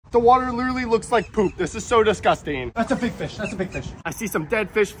The water literally looks like poop. This is so disgusting. That's a big fish. That's a big fish. I see some dead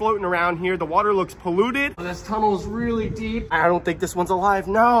fish floating around here. The water looks polluted. This tunnel is really deep. I don't think this one's alive.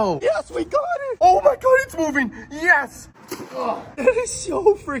 No. Yes, we got it. Oh my God, it's moving. Yes. Oh, that is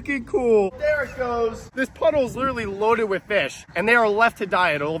so freaking cool. There it goes. This puddle is literally loaded with fish and they are left to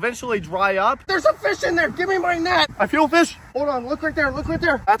die. It'll eventually dry up. There's a fish in there. Give me my net. I feel fish. Hold on. Look right there. Look right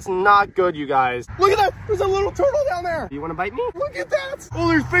there. That's not good, you guys. Look at that. There's a little turtle down there. Do you want to bite me? Look at that. Oh,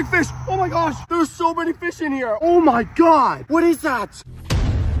 there's big fish. Oh my gosh. There's so many fish in here. Oh my God. What is that?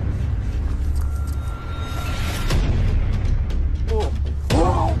 Oh.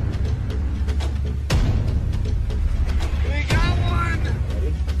 Whoa.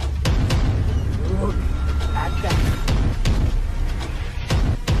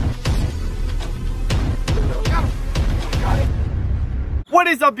 What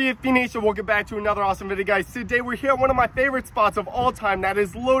is up, BFB Nation? Welcome back to another awesome video, guys. Today we're here at one of my favorite spots of all time that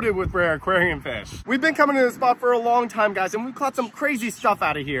is loaded with rare aquarium fish. We've been coming to this spot for a long time, guys, and we've caught some crazy stuff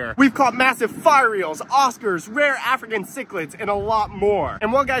out of here. We've caught massive fire eels, Oscars, rare African cichlids, and a lot more.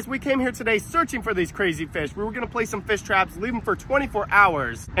 And well, guys, we came here today searching for these crazy fish. We were gonna place some fish traps, leave them for 24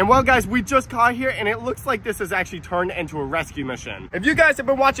 hours. And well, guys, we just caught here, and it looks like this has actually turned into a rescue mission. If you guys have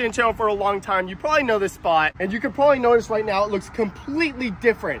been watching the channel for a long time, you probably know this spot, and you can probably notice right now it looks completely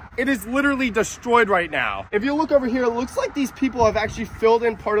different. It is literally destroyed right now. If you look over here, it looks like these people have actually filled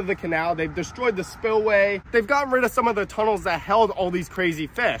in part of the canal. They've destroyed the spillway. They've gotten rid of some of the tunnels that held all these crazy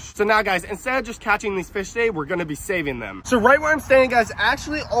fish. So now, guys, instead of just catching these fish today, we're gonna be saving them. So right where I'm standing, guys,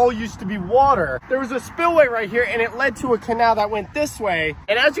 actually all used to be water. There was a spillway right here, and it led to a canal that went this way.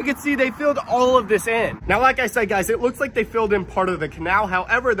 And as you can see, they filled all of this in. Now, like I said, guys, it looks like they filled in part of the canal.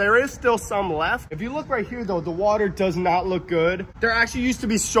 However, there is still some left. If you look right here, though, the water does not look good. There actually used to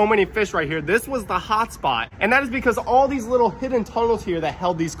be so many fish right here. This was the hot spot, and that is because all these little hidden tunnels here that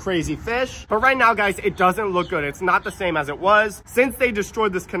held these crazy fish. But right now, guys, it doesn't look good. It's not the same as it was. Since they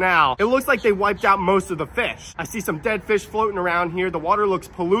destroyed this canal, it looks like they wiped out most of the fish. I see some dead fish floating around here. The water looks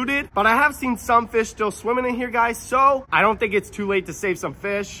polluted, but I have seen some fish still swimming in here, guys, so I don't think it's too late to save some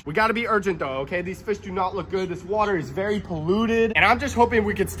fish. We got to be urgent though, okay? These fish do not look good. This water is very polluted, and I'm just hoping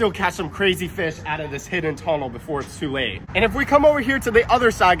we could still catch some crazy fish out of this hidden tunnel before it's too late. And if we come over here to the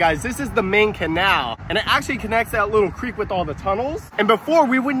other side, guys, this is the main canal, and it actually connects that little creek with all the tunnels. And before,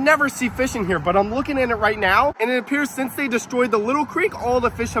 we would never see fish in here, but I'm looking in it right now, and it appears since they destroyed the little creek, all the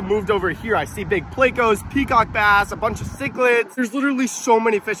fish have moved over here. I see big plecos, peacock bass, a bunch of cichlids. There's literally so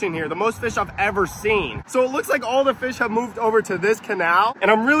many fish in here, the most fish I've ever seen. So it looks like all the fish have moved over to this canal,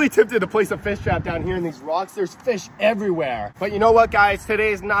 and I'm really tempted to place a fish trap down here in these rocks. There's fish everywhere. But you know what, guys?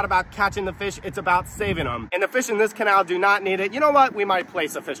 Today is not about catching the fish, it's about saving them. And the fish in this canal do not need it. You know what? We might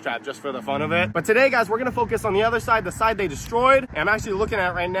place a fish trap just for the fun of it. But today, guys, we're gonna focus on the other side, the side they destroyed. And I'm actually looking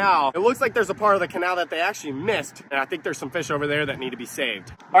at it right now. It looks like there's a part of the canal that they actually missed, and I think there's some fish over there that need to be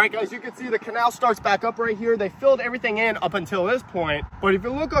saved. All right, guys, you can see the canal starts back up right here. They filled everything in up until this point, but if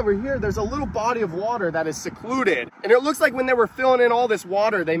you look over here, there's a little body of water that is secluded, and it looks like when they were filling in all this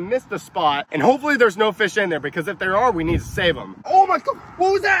water, they missed the spot, and hopefully there's no fish in there, because if there are, we need to save them. Oh my God,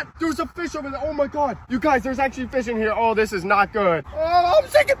 what was that? There's a fish over there. Oh my God, you guys, there's actually fish in here. Oh, this is not good. Oh, I'm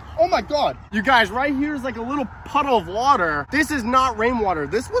sinking. Oh my God, you guys, right here is like a little puddle of water. This is not rainwater.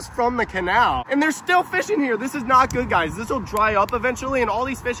 This was from the canal, and there's still fish in here. This is not good, guys. This will dry up eventually, and all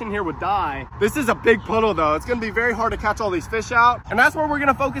these fish in here would die. This is a big puddle, though. It's gonna be very hard to catch all these fish out, and that's what we're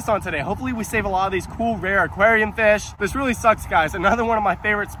gonna focus on today. Hopefully we save a lot of these cool, rare aquarium fish. This really sucks, guys. Another one of my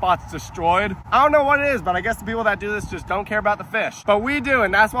favorite spots destroyed. I don't know what it is, but I guess the people that do this just don't care about the fish. But we do,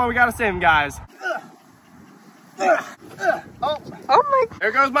 and that's why we gotta save them, guys. Oh my!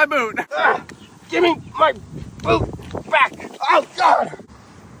 There goes my boot. Give me my boot back. Oh God!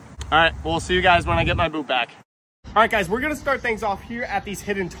 All right, we'll see you guys when I get my boot back. All right, guys, we're gonna start things off here at these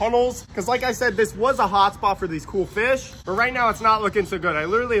hidden tunnels, because like I said, this was a hot spot for these cool fish, but right now it's not looking so good. I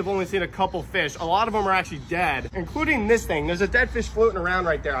literally have only seen a couple fish. A lot of them are actually dead, including this thing. There's a dead fish floating around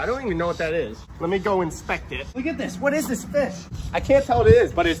right there. I don't even know what that is. Let me go inspect it. Look at this. What is this fish? I can't tell what it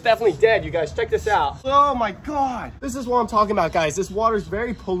is, but it's definitely dead. You guys, check this out. Oh my God. This is what I'm talking about, guys. This water's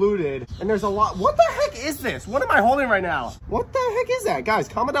very polluted, and there's a lot. What the heck is this? What am I holding right now? What the heck is that? Guys,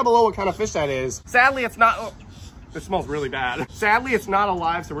 comment down below what kind of fish that is. Sadly, it's not. Oh. This smells really bad. Sadly, it's not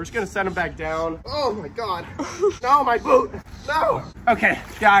alive, so we're just gonna send him back down. Oh my God. No, my boot. No. Okay,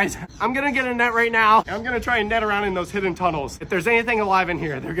 guys, I'm gonna get a net right now, and I'm gonna try and net around in those hidden tunnels. If there's anything alive in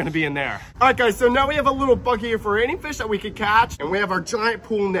here, they're gonna be in there. All right, guys, so now we have a little bucket here for any fish that we could catch, and we have our giant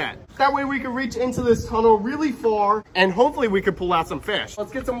pool net. That way we can reach into this tunnel really far, and hopefully we could pull out some fish.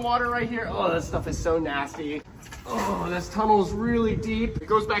 Let's get some water right here. Oh, this stuff is so nasty. Oh, this tunnel is really deep. It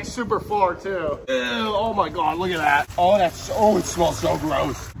goes back super far too. Ew, oh my God, look at that. Oh, it smells so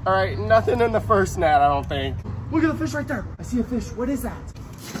gross. All right, nothing in the first net, I don't think. Look at the fish right there. I see a fish. What is that?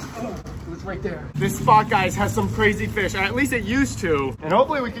 Oh, it was right there. This spot, guys, has some crazy fish. At least it used to. And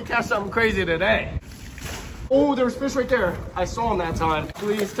hopefully we can catch something crazy today. Oh, there's fish right there. I saw him that time.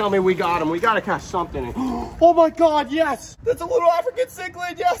 Please tell me we got him. We got to catch something. Oh my God, yes. That's a little African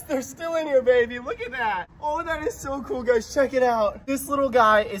cichlid. Yes, they're still in here, baby. Look at that. Oh, that is so cool, guys. Check it out. This little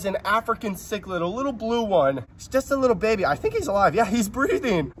guy is an African cichlid, a little blue one. It's just a little baby. I think he's alive. Yeah, he's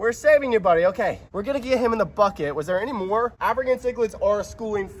breathing. We're saving you, buddy. Okay, we're going to get him in the bucket. Was there any more? African cichlids are a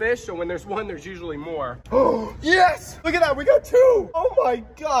schooling fish, so when there's one, there's usually more. Oh, yes. Look at that. We got two. Oh my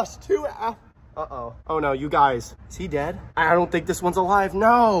gosh, two Uh-oh. Oh no, you guys. Is he dead? I don't think this one's alive.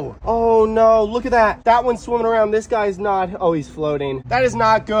 No. Oh no, look at that. That one's swimming around. This guy's not. Oh, he's floating. That is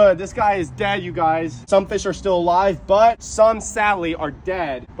not good. This guy is dead, you guys. Some fish are still alive, but some sadly are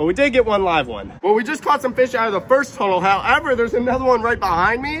dead. But we did get one live one. Well, we just caught some fish out of the first tunnel. However, there's another one right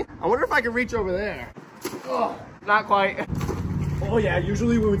behind me. I wonder if I can reach over there. Oh, not quite. Oh yeah,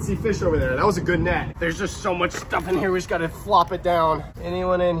 usually we would see fish over there. That was a good net. There's just so much stuff in here. We just gotta flop it down.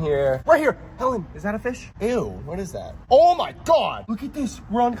 Anyone in here? Right here. Helen, is that a fish? Ew, what is that? Oh my God. Look at this.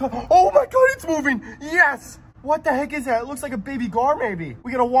 We're on the oh my God, it's moving. Yes. What the heck is that? It looks like a baby gar maybe.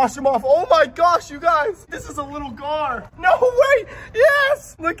 We gotta wash him off. Oh my gosh, you guys. This is a little gar. No way.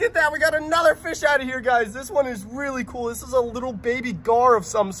 Yes. Look at that. We got another fish out of here, guys. This one is really cool. This is a little baby gar of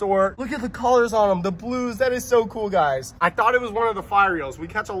some sort. Look at the colors on them. The blues. That is so cool, guys. I thought it was one of the fire eels. We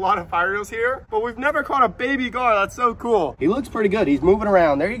catch a lot of fire eels here, but we've never caught a baby gar. That's so cool. He looks pretty good. He's moving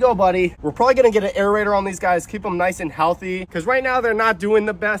around. There you go, buddy. We're probably gonna get an aerator on these guys. Keep them nice and healthy because right now they're not doing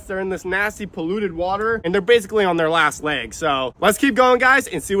the best. They're in this nasty polluted water and they're basically on their last leg. So let's keep going, guys,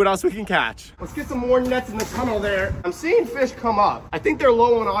 and see what else we can catch. Let's get some more nets in the tunnel there. I'm seeing fish come up. I think they're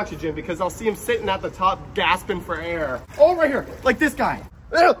low on oxygen because I'll see them sitting at the top gasping for air. Oh, right here, like this guy.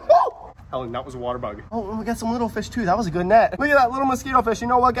 Oh! Helen, that was a water bug. Oh, and we got some little fish too. That was a good net. Look at that little mosquito fish. You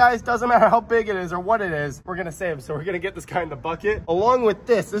know what, guys? Doesn't matter how big it is or what it is. We're gonna save him. So we're gonna get this guy in the bucket. Along with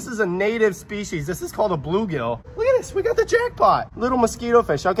this is a native species. This is called a bluegill. Look at this. We got the jackpot. Little mosquito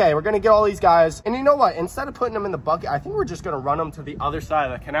fish. Okay, we're gonna get all these guys. And you know what? Instead of putting them in the bucket, I think we're just gonna run them to the other side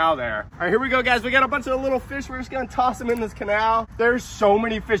of the canal there. All right, here we go, guys. We got a bunch of little fish. We're just gonna toss them in this canal. There's so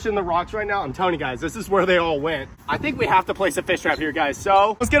many fish in the rocks right now. I'm telling you guys, this is where they all went. I think we have to place a fish trap here, guys.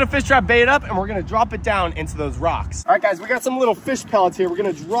 So let's get a fish trap bait up and we're gonna drop it down into those rocks. All right, guys, we got some little fish pellets here. We're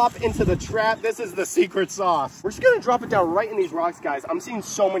gonna drop into the trap. This is the secret sauce. We're just gonna drop it down right in these rocks, guys. I'm seeing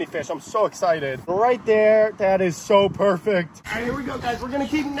so many fish. I'm so excited. Right there. That is so perfect. All right, here we go, guys. We're gonna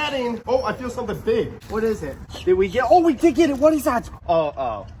keep netting. Oh, I feel something big. What is it? Did we get? Oh, we did get it. What is that?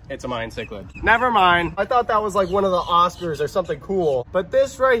 Oh. It's a Mayan cichlid. Never mind. I thought that was like one of the Oscars or something cool. But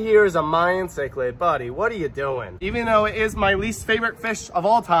this right here is a Mayan cichlid. Buddy, what are you doing? Even though it is my least favorite fish of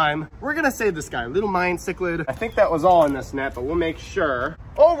all time, we're gonna save this guy. Little Mayan cichlid. I think that was all in this net, but we'll make sure.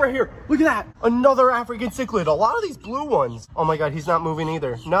 Oh, right here. Look at that. Another African cichlid. A lot of these blue ones. Oh my God, he's not moving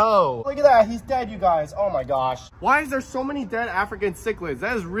either. No. Look at that. He's dead, you guys. Oh my gosh. Why is there so many dead African cichlids?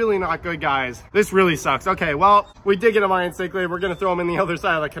 That is really not good, guys. This really sucks. Okay, well, we did get a Mayan cichlid. We're gonna throw him in the other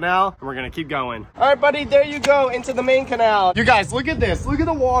side of the canal and we're gonna keep going. All right, buddy, there you go into the main canal. You guys, look at this. Look at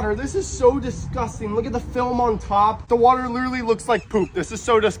the water. This is so disgusting. Look at the film on top. The water literally looks like poop. This is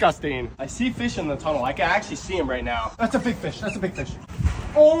so disgusting. I see fish in the tunnel. I can actually see him right now. That's a big fish. That's a big fish.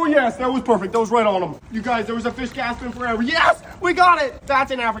 Oh yes, that was perfect. That was right on him. You guys, there was a fish gasping forever. Yes, we got it. That's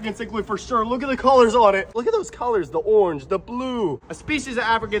an African cichlid for sure. Look at the colors on it. Look at those colors, the orange, the blue. A species of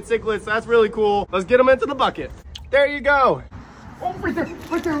African cichlids. That's really cool. Let's get them into the bucket. There you go. Oh, right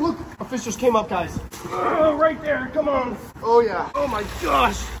there, look. A fish just came up, guys. Oh, right there, come on. Oh yeah, oh my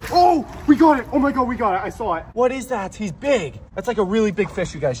gosh. Oh, we got it. Oh my God, we got it, I saw it. What is that? He's big. That's like a really big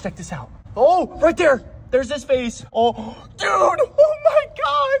fish, you guys. Check this out. Oh, right there. There's his face. Oh, dude, oh my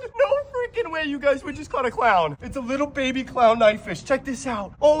God. No freaking way, you guys. We just caught a clown. It's a little baby clown knifefish. Check this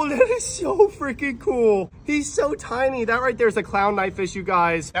out. Oh, that is so freaking cool. He's so tiny. That right there is a clown knifefish, you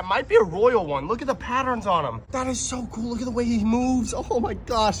guys. That might be a royal one. Look at the patterns on him. That is so cool. Look at the way he moves. Oh my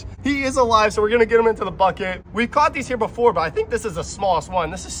gosh. He is alive, so we're gonna get him into the bucket. We've caught these here before, but I think this is the smallest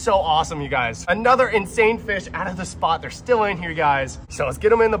one. This is so awesome, you guys. Another insane fish out of the spot. They're still in here, guys. So let's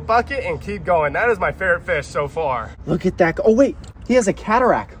get them in the bucket and keep going. That is my favorite fish so far. Look at that. Oh wait, he has a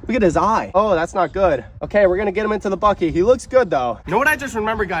cataract. Look at his eye. Oh, that's not good. Okay, we're gonna get him into the bucket. He looks good though. You know what I just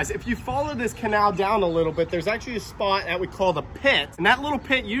remembered, guys? If you follow this canal down a little bit, there's actually a spot that we call the pit. And that little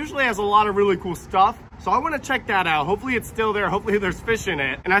pit usually has a lot of really cool stuff. So I want to check that out. Hopefully it's still there. Hopefully there's fish in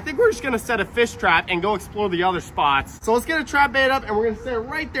it. And I think we're just going to set a fish trap and go explore the other spots. So let's get a trap bait up and we're going to set it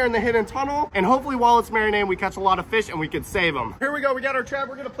right there in the hidden tunnel. And hopefully while it's marinating, we catch a lot of fish and we can save them. Here we go. We got our trap.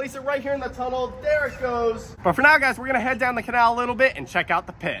 We're going to place it right here in the tunnel. There it goes. But for now, guys, we're going to head down the canal a little bit and check out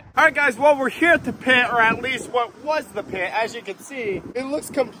the pit. All right, guys. Well, we're here at the pit, or at least what was the pit. As you can see, it looks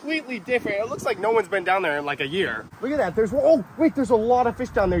completely different. It looks like no one's been down there in like a year. Look at that. There's, oh, wait, there's a lot of fish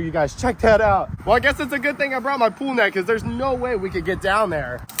down there, you guys. Check that out. Well, I guess it's a good thing I brought my pool net because there's no way we could get down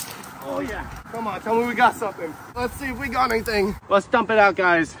there. Oh yeah, come on, tell me we got something. Let's see if we got anything. Let's dump it out,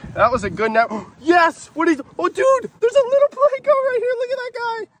 guys. That was a good net. Yes, what is, oh dude, there's a little Pleco right here. Look at that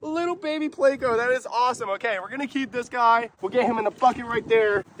guy, a little baby Pleco. That is awesome. Okay, we're gonna keep this guy. We'll get him in the bucket right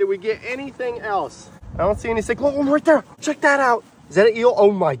there. Did we get anything else? I don't see any cichlid. Oh, right there, check that out. Is that an eel?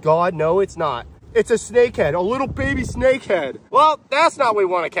 Oh my God, no, it's not. It's a snakehead, a little baby snakehead. Well, that's not what we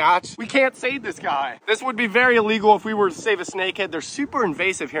want to catch. We can't save this guy. This would be very illegal if we were to save a snakehead. They're super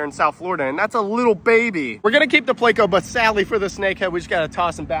invasive here in South Florida, and that's a little baby. We're gonna keep the Pleco, but sadly for the snakehead, we just gotta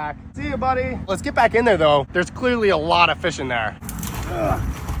toss him back. See you, buddy. Let's get back in there though. There's clearly a lot of fish in there.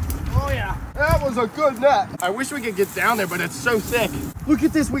 Oh yeah, that was a good net. I wish we could get down there, but it's so thick. Look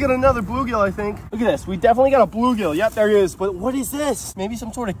at this, we got another bluegill, I think. Look at this, we definitely got a bluegill. Yep, there he is. But what is this? Maybe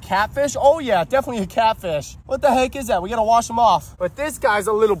some sort of catfish? Oh yeah, definitely a catfish. What the heck is that? We gotta wash them off. But this guy's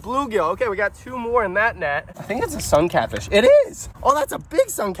a little bluegill. Okay, we got 2 more in that net. I think it's a sun catfish. It is. Oh, that's a big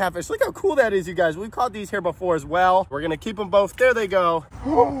sun catfish. Look how cool that is, you guys. We've caught these here before as well. We're gonna keep them both. There they go.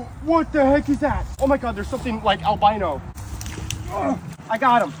 Oh, what the heck is that? Oh my God, there's something like albino. Oh, I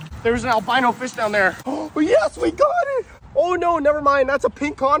got him. There's an albino fish down there. Oh, yes, we got it. Oh no, never mind. That's a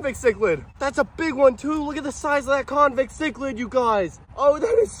pink convict cichlid. That's a big one too. Look at the size of that convict cichlid, you guys. Oh,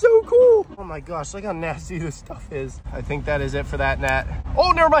 that is so cool. Oh my gosh, look how nasty this stuff is. I think that is it for that net.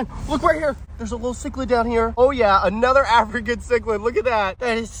 Oh, never mind. Look right here. There's a little cichlid down here. Oh yeah, another African cichlid. Look at that.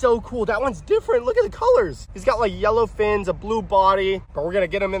 That is so cool. That one's different. Look at the colors. He's got like yellow fins, a blue body, but we're gonna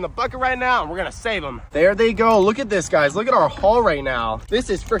get him in the bucket right now and we're gonna save him. There they go. Look at this, guys. Look at our haul right now. This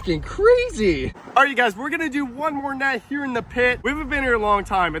is freaking crazy. All right, you guys, we're gonna do one more net here in the pit. We haven't been here a long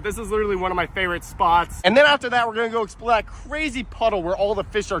time, but this is literally one of my favorite spots. And then after that, we're gonna go explore that crazy puddle where all the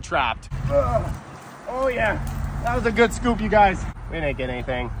fish are trapped. Oh yeah, that was a good scoop, you guys. We didn't get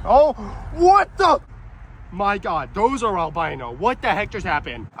anything. Oh, what the? My God, those are albino. What the heck just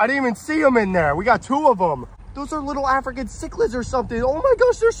happened? I didn't even see them in there. We got 2 of them. Those are little African cichlids or something. Oh my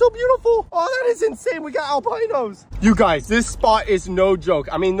gosh, they're so beautiful. Oh, that is insane. We got albinos. You guys, this spot is no joke.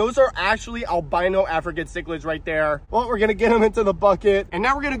 I mean, those are actually albino African cichlids right there. Well, we're gonna get them into the bucket. And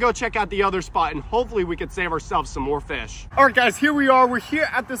now we're gonna go check out the other spot and hopefully we can save ourselves some more fish. All right, guys, here we are. We're here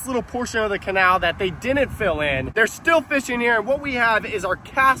at this little portion of the canal that they didn't fill in. There's still fish in here. And what we have is our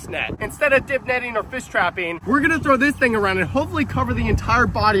cast net. Instead of dip netting or fish trapping, we're gonna throw this thing around and hopefully cover the entire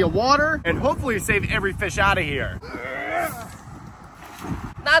body of water and hopefully save every fish out of here.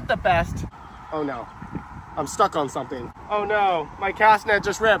 Not the best. Oh no, I'm stuck on something. Oh no, my cast net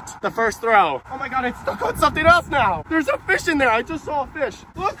just ripped the first throw. Oh my God, it's stuck on something else now. There's a fish in there. I just saw a fish.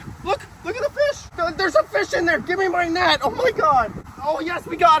 Look at the fish. There's a fish in there. Give me my net. Oh my God. Oh yes,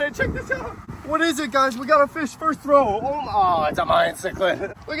 we got it. Check this out. What is it, guys? We got a fish first throw. Oh, it's a Mayan cichlid.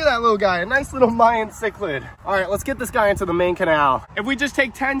 Look at that little guy, a nice little Mayan cichlid. All right, let's get this guy into the main canal. If we just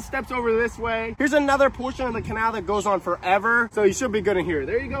take 10 steps over this way, here's another portion of the canal that goes on forever. So you should be good in here.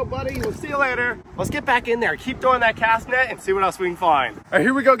 There you go, buddy. We'll see you later. Let's get back in there. Keep throwing that cast net and see what else we can find. All right,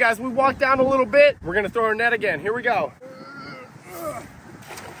 here we go, guys. We walk down a little bit. We're gonna throw our net again. Here we go.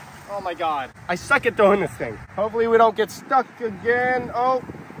 Oh my God. I suck at throwing this thing. Hopefully we don't get stuck again. Oh,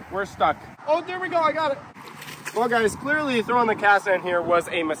 we're stuck. Oh, there we go. I got it. Well, guys, clearly throwing the cast in here was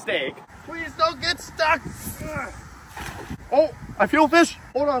a mistake. Please don't get stuck. Oh, I feel fish.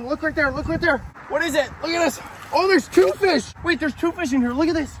 Hold on. Look right there. Look right there. What is it? Look at this. Oh, there's 2 fish. Wait, there's 2 fish in here. Look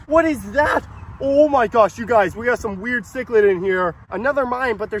at this. What is that? Oh my gosh, you guys, we got some weird cichlid in here. Another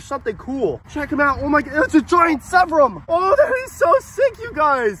mine, but there's something cool. Check them out. Oh my God, it's a giant Severum. Oh, that is so sick, you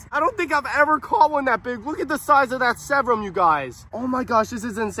guys. I don't think I've ever caught one that big. Look at the size of that Severum, you guys. Oh my gosh, this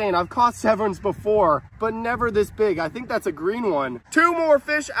is insane. I've caught Severums before, but never this big. I think that's a green one. 2 more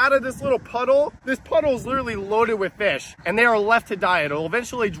fish out of this little puddle. This puddle is literally loaded with fish, and they are left to die. It'll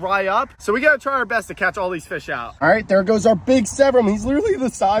eventually dry up, so we gotta try our best to catch all these fish out. All right, there goes our big Severum. He's literally the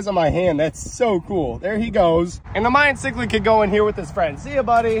size of my hand. That's so cool. There he goes. And the Mayan cichlid could go in here with his friend. See ya,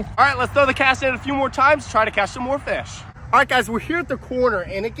 buddy. All right, let's throw the cast in a few more times, try to catch some more fish. All right, guys, we're here at the corner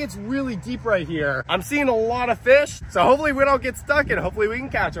and it gets really deep right here. I'm seeing a lot of fish, so hopefully we don't get stuck and hopefully we can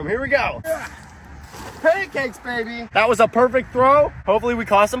catch them. Here we go. Pancakes, baby. That was a perfect throw. Hopefully we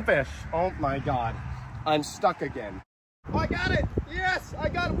caught some fish. Oh my God. I'm stuck again. Oh, I got it. Yes, I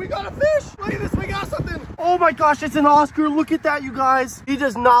got it. We got a fish. Look at this. We got something. Oh my gosh, it's an Oscar. Look at that, you guys. He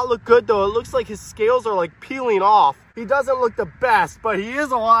does not look good though. It looks like his scales are like peeling off. He doesn't look the best, but he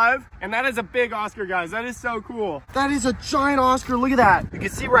is alive. And that is a big Oscar, guys. That is so cool. That is a giant Oscar. Look at that. You can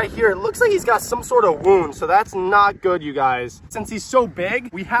see right here, it looks like he's got some sort of wound. So that's not good, you guys. Since he's so big,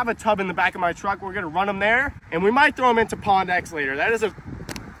 we have a tub in the back of my truck. We're gonna run him there and we might throw him into Pond X later. That is a...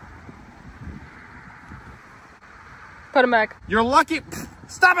 Put him back. You're lucky.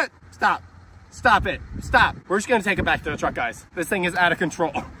 Stop it. Stop. Stop it. Stop. We're just gonna take it back to the truck, guys. This thing is out of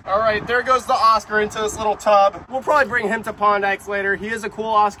control. All right, there goes the Oscar into this little tub. We'll probably bring him to Pond X later. He is a cool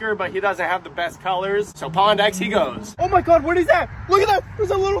Oscar, but he doesn't have the best colors. So Pond X he goes. Oh my God, what is that? Look at that.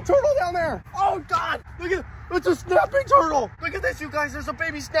 There's a little turtle down there. Oh God, look at it's a snapping turtle. Look at this, you guys. There's a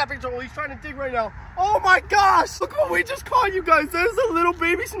baby snapping turtle. He's trying to dig right now. Oh my gosh. Look what we just caught, you guys. There's a little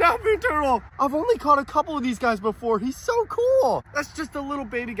baby snapping turtle. I've only caught a couple of these guys before. He's so cool. That's just a little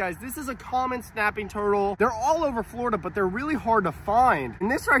baby, guys. This is a common snapping turtle. They're all over Florida, but they're really hard to find. And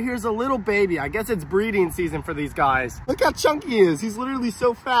this right here is a little baby. I guess it's breeding season for these guys. Look how chunky he is. He's literally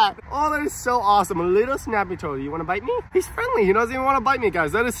so fat. Oh, that is so awesome. A little snapping turtle. You want to bite me? He's friendly. He doesn't even want to bite me,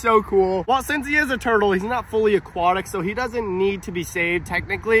 guys. That is so cool. Well, since he is a turtle, he's not fully aquatic, so he doesn't need to be saved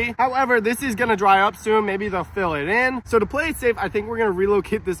technically. However, this is gonna dry up soon. Maybe they'll fill it in. So to play it safe, I think we're gonna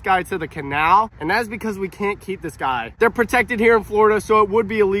relocate this guy to the canal, and that's because we can't keep this guy. They're protected here in Florida, so it would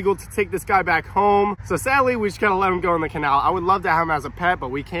be illegal to take this guy back home. So sadly, we just gotta let him go in the canal. I would love to have him as a pet,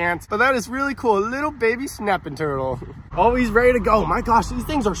 but we can't. But that is really cool. A little baby snapping turtle. Oh, he's ready to go. My gosh, these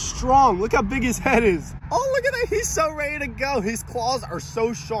things are strong. Look how big his head is. Oh, look at that. He's so ready to go. His claws are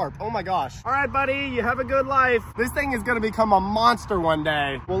so sharp. Oh my gosh. All right, buddy, you have a good life. This thing is gonna become a monster one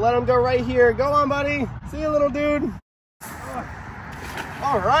day. We'll let him go right here. Go on, buddy. See you, little dude.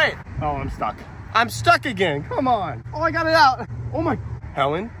 All right. Oh, I'm stuck. I'm stuck again. Come on. Oh, I got it out. Oh my,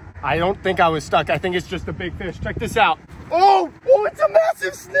 Helen, I don't think I was stuck. I think it's just a big fish. Check this out. Oh, it's a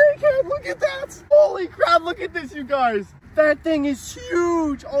massive snakehead. Look at that. Holy crap, look at this, you guys. That thing is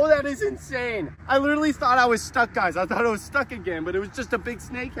huge. Oh, that is insane. I literally thought I was stuck, guys. I thought I was stuck again, but it was just a big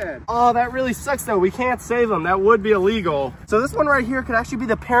snakehead. Oh, that really sucks though. We can't save them. That would be illegal. So this one right here could actually be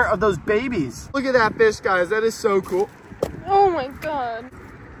the parent of those babies. Look at that fish, guys. That is so cool. Oh my God.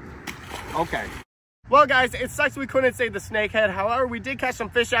 Okay. Well, guys, it sucks we couldn't save the snakehead. However, we did catch some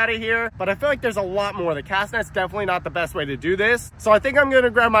fish out of here, but I feel like there's a lot more. The cast net's definitely not the best way to do this. So I think I'm gonna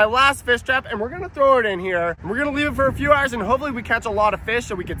grab my last fish trap and we're gonna throw it in here. And we're gonna leave it for a few hours and hopefully we catch a lot of fish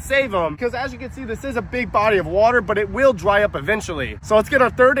so we can save them. Because as you can see, this is a big body of water, but it will dry up eventually. So let's get our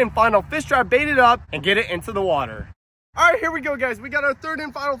third and final fish trap baited up and get it into the water. All right, here we go, guys. We got our third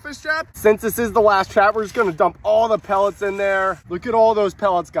and final fish trap. Since this is the last trap, we're just gonna dump all the pellets in there. Look at all those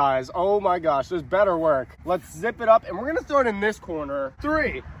pellets, guys. Oh my gosh, there's better work. Let's zip it up and we're gonna throw it in this corner.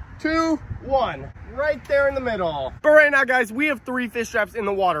 3, 2, 1, right there in the middle. But right now, guys, we have 3 fish traps in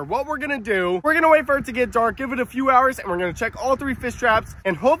the water. What we're gonna do, we're gonna wait for it to get dark, give it a few hours, and we're gonna check all 3 fish traps,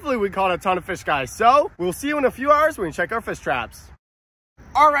 and hopefully we caught a ton of fish, guys. So we'll see you in a few hours when we check our fish traps.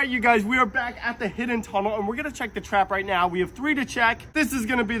 All right, you guys, we are back at the hidden tunnel and we're gonna check the trap right now. We have 3 to check. This is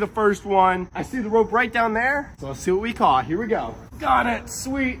gonna be the first one. I see the rope right down there. So let's see what we caught. Here we go. Got it,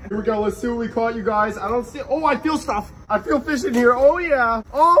 sweet. Here we go, let's see what we caught, you guys. I don't see, oh, I feel stuff. I feel fish in here, oh yeah.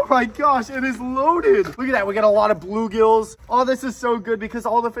 Oh my gosh, it is loaded. Look at that, we got a lot of bluegills. Oh, this is so good because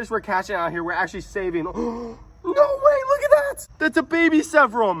all the fish we're catching out here, we're actually saving. No way, look at that. That's a baby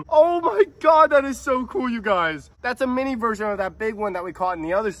Severum. Oh my God, that is so cool, you guys. That's a mini version of that big one that we caught in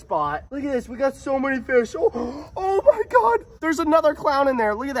the other spot. Look at this, we got so many fish. Oh my God, there's another clown in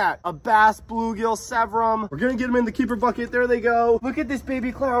there. Look at that, a bass, bluegill, Severum. We're gonna get them in the keeper bucket. There they go. Look at this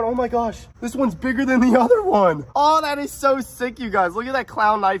baby clown. Oh my gosh, this one's bigger than the other one. Oh, that is so sick, you guys. Look at that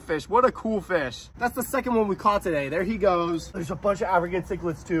clown knife fish. What a cool fish. That's the second one we caught today. There he goes. There's a bunch of African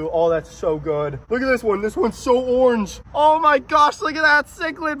cichlids too. Oh, that's so good. Look at this one. This one's so orange. Oh my gosh, look at that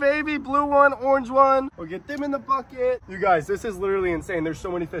cichlid, baby. Blue one, orange one. We'll get them in the bucket. You guys, this is literally insane. There's so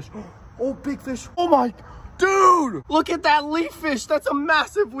many fish. Oh, big fish. Oh my, dude, look at that leaf fish. That's a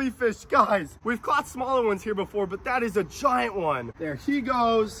massive leaf fish, guys. We've caught smaller ones here before, but that is a giant one. There he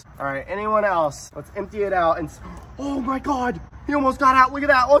goes. All right, anyone else? Let's empty it out. And oh my God, he almost got out. Look at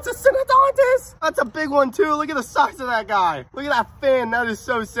that. Oh, it's a Synodontis. That's a big one too. Look at the size of that guy. Look at that fin. That is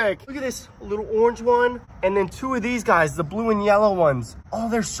so sick. Look at this little orange one. And then 2 of these guys, the blue and yellow ones. Oh,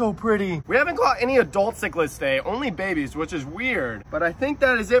 they're so pretty. We haven't caught any adult cichlids today, only babies, which is weird. But I think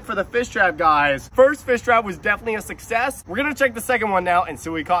that is it for the fish trap, guys. First fish trap was definitely a success. We're gonna check the second one now and see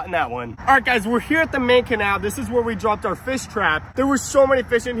what we caught in that one. All right, guys, we're here at the main canal. This is where we dropped our fish trap. There were so many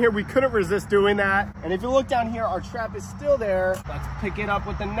fish in here, we couldn't resist doing that. And if you look down here, our trap is still there. Let's pick it up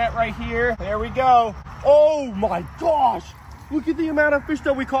with the net right here. There we go. Oh my gosh. Look at the amount of fish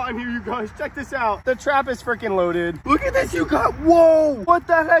that we caught in here, you guys. Check this out. The trap is freaking loaded. Look at this, you guys. Whoa, what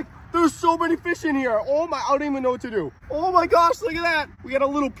the heck? There's so many fish in here. Oh my, I don't even know what to do. Oh my gosh, look at that. We got a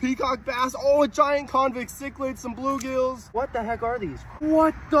little peacock bass. Oh, a giant convict cichlid, some bluegills. What the heck are these?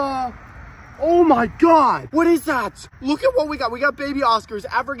 What the? Oh my God, what is that? Look at what we got. We got baby Oscars,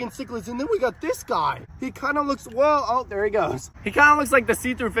 African cichlids, and then we got this guy. He kind of looks, well, oh, there he goes. He kind of looks like the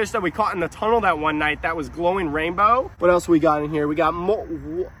see-through fish that we caught in the tunnel that one night that was glowing rainbow. What else we got in here? We got more.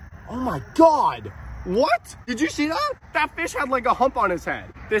 Oh my God. What? Did you see that? That fish had like a hump on his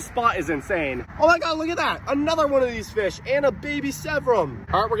head. This spot is insane. Oh my God, look at that. Another one of these fish and a baby Severum.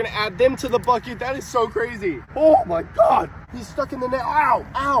 All right, we're gonna add them to the bucket. That is so crazy. Oh my God. He's stuck in the net. Ow,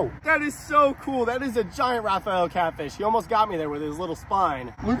 ow. That is so cool. That is a giant Raphael catfish. He almost got me there with his little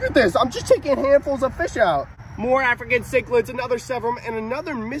spine. Look at this. I'm just taking handfuls of fish out. More African cichlids, another Severum, and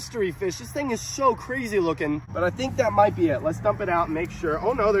another mystery fish. This thing is so crazy looking, but I think that might be it. Let's dump it out and make sure.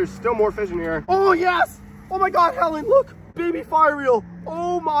 Oh no, there's still more fish in here. Oh yes! Oh my God, Helen, look! Baby fire reel.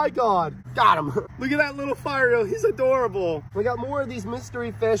 Oh my God. Got him. Look at that little fire reel. He's adorable. We got more of these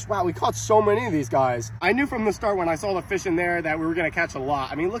mystery fish. Wow, we caught so many of these guys. I knew from the start when I saw the fish in there that we were going to catch a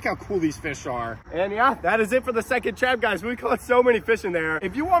lot. I mean, look how cool these fish are. And yeah, that is it for the second trap, guys. We caught so many fish in there.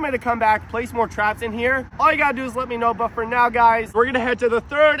 If you want me to come back, place more traps in here, all you got to do is let me know. But for now, guys, we're going to head to the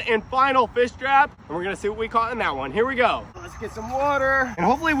third and final fish trap, and we're going to see what we caught in that one. Here we go. Let's get some water. And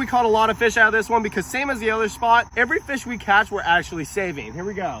hopefully we caught a lot of fish out of this one, because same as the other spot, every fish we catch, we're actually saving. Here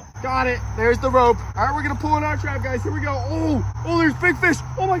we go. Got it. There's the rope. All right, we're gonna pull in our trap, guys. Here we go. Oh, there's big fish.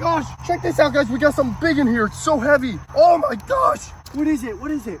 Oh my gosh. Check this out, guys. We got some big in here. It's so heavy. Oh my gosh. What is it?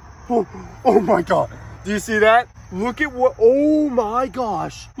 What is it? Oh my God. Do you see that? Look at what, oh my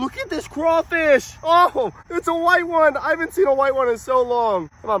gosh. Look at this crawfish. Oh, it's a white one. I haven't seen a white one in so long.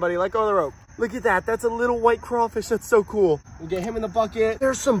 Come on, buddy, let go of the rope. Look at that. That's a little white crawfish. That's so cool. We'll get him in the bucket.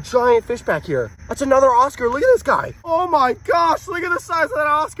 There's some giant fish back here. That's another Oscar. Look at this guy. Oh my gosh. Look at the size of that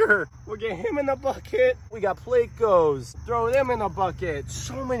Oscar. We'll get him in the bucket. We got Plecos. Throw them in the bucket.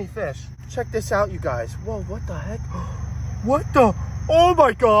 So many fish. Check this out, you guys. Whoa, what the heck? What the? Oh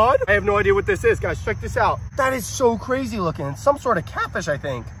my God. I have no idea what this is, guys. Check this out. That is so crazy looking. It's some sort of catfish, I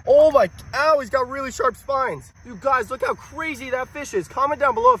think. Oh my, ow, he's got really sharp spines. You guys, look how crazy that fish is. Comment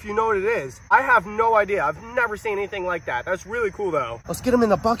down below if you know what it is. I have no idea. I've never seen anything like that. That's really cool though. Let's get him in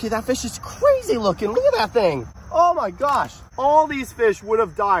the bucket. That fish is crazy looking. Look at that thing. Oh my gosh. All these fish would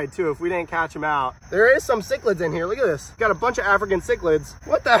have died too if we didn't catch them out. There is some cichlids in here. Look at this. Got a bunch of African cichlids.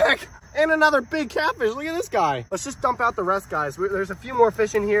 What the heck? And another big catfish. Look at this guy. Let's just dump out the rest, guys. There's a few more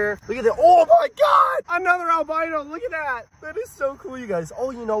fish in here. Look at that. Oh my God. Another albino. Look at that. That is so cool, you guys.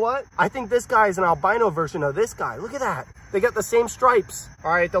 Oh, you know what? I think this guy is an albino version of this guy. Look at that. They got the same stripes.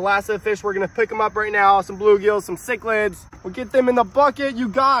 All right, the last of the fish, we're gonna pick them up right now. Some bluegills, some cichlids. We'll get them in the bucket, you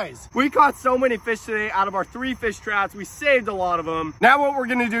guys. We caught so many fish today out of our 3 fish traps. We saved a lot of them. Now what we're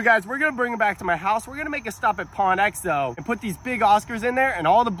gonna do, guys, we're gonna bring them back to my house. We're gonna make a stop at Pond X though, and put these big Oscars in there and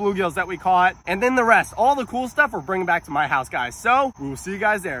all the bluegills that we caught. And then the rest, all the cool stuff, we're bringing back to my house, guys. So we will see you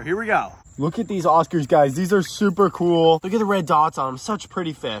guys there. Here we go. Look at these Oscars, guys. These are super cool. Look at the red dots on them. Such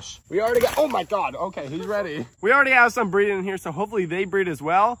pretty fish. We already got, oh my God. Okay, he's ready. We already have some breeding in here, so hopefully they breed as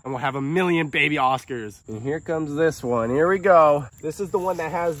well. And we'll have a million baby Oscars. And here comes this one. Here we go. This is the one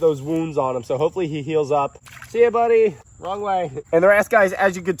that has those wounds on him, so hopefully he heals up. See ya, buddy. Wrong way. And the rest, guys,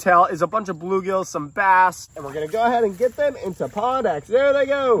 as you could tell, is a bunch of bluegills, some bass, and we're gonna go ahead and get them into Pond X. There they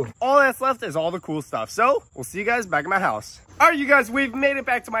go. All that's left is all the cool stuff. So we'll see you guys back at my house. All right, you guys, we've made it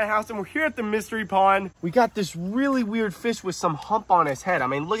back to my house and we're here at the mystery pond. We got this really weird fish with some hump on his head. I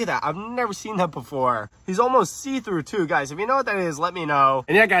mean, look at that. I've never seen that before. He's almost see-through too, guys. If you know what that is, let me know.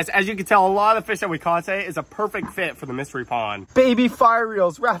 And yeah, guys, as you can tell, a lot of the fish that we caught today is a perfect fit for the mystery pond. Baby fire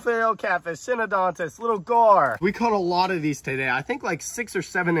reels, Raphael catfish, synodontis, little gar. We caught a lot lot of these today. I think like 6 or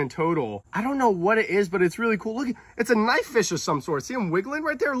 7 in total. I don't know what it is, but it's really cool. Look, it's a knife fish of some sort. See him wiggling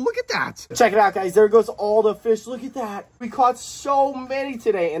right there? Look at that. Check it out, guys. There goes all the fish. Look at that. We caught so many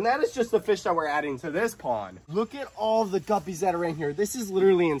today, and that is just the fish that we're adding to this pond. Look at all the guppies that are in here. This is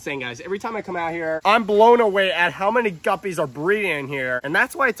literally insane, guys. Every time I come out here, I'm blown away at how many guppies are breeding in here, and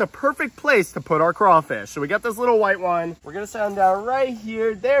that's why it's a perfect place to put our crawfish. So we got this little white one. We're gonna set him down right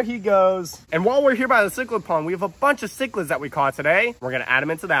here. There he goes. And while we're here by the cichlid pond, we have a bunch of cichlids that we caught today. We're gonna add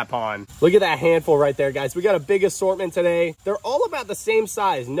them into that pond. Look at that handful right there, guys. We got a big assortment today. They're all about the same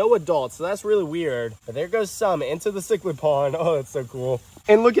size, no adults, so that's really weird. But there goes some into the cichlid pond. Oh, that's so cool.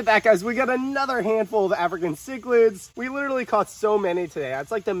 And look at that, guys. We got another handful of African cichlids. We literally caught so many today.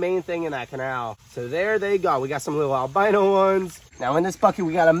 That's like the main thing in that canal. So there they go. We got some little albino ones. Now in this bucket,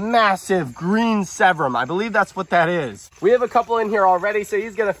 we got a massive green Severum. I believe that's what that is. We have a couple in here already, so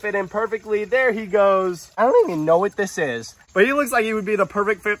he's gonna fit in perfectly. There he goes. I don't even know what this is, but he looks like he would be the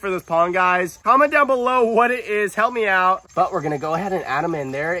perfect fit for this pond, guys. Comment down below what it is. Help me out. But we're gonna go ahead and add him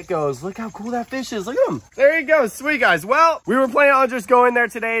in. There it goes. Look how cool that fish is. Look at him. There he goes. Sweet, guys. Well, we were planning on just going there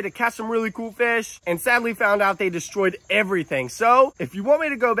today to catch some really cool fish, and sadly found out they destroyed everything. So if you want me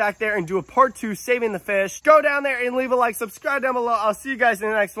to go back there and do a part 2 saving the fish, go down there and leave a like, subscribe down below. I'll see you guys in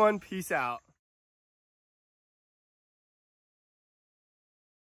the next one. Peace out.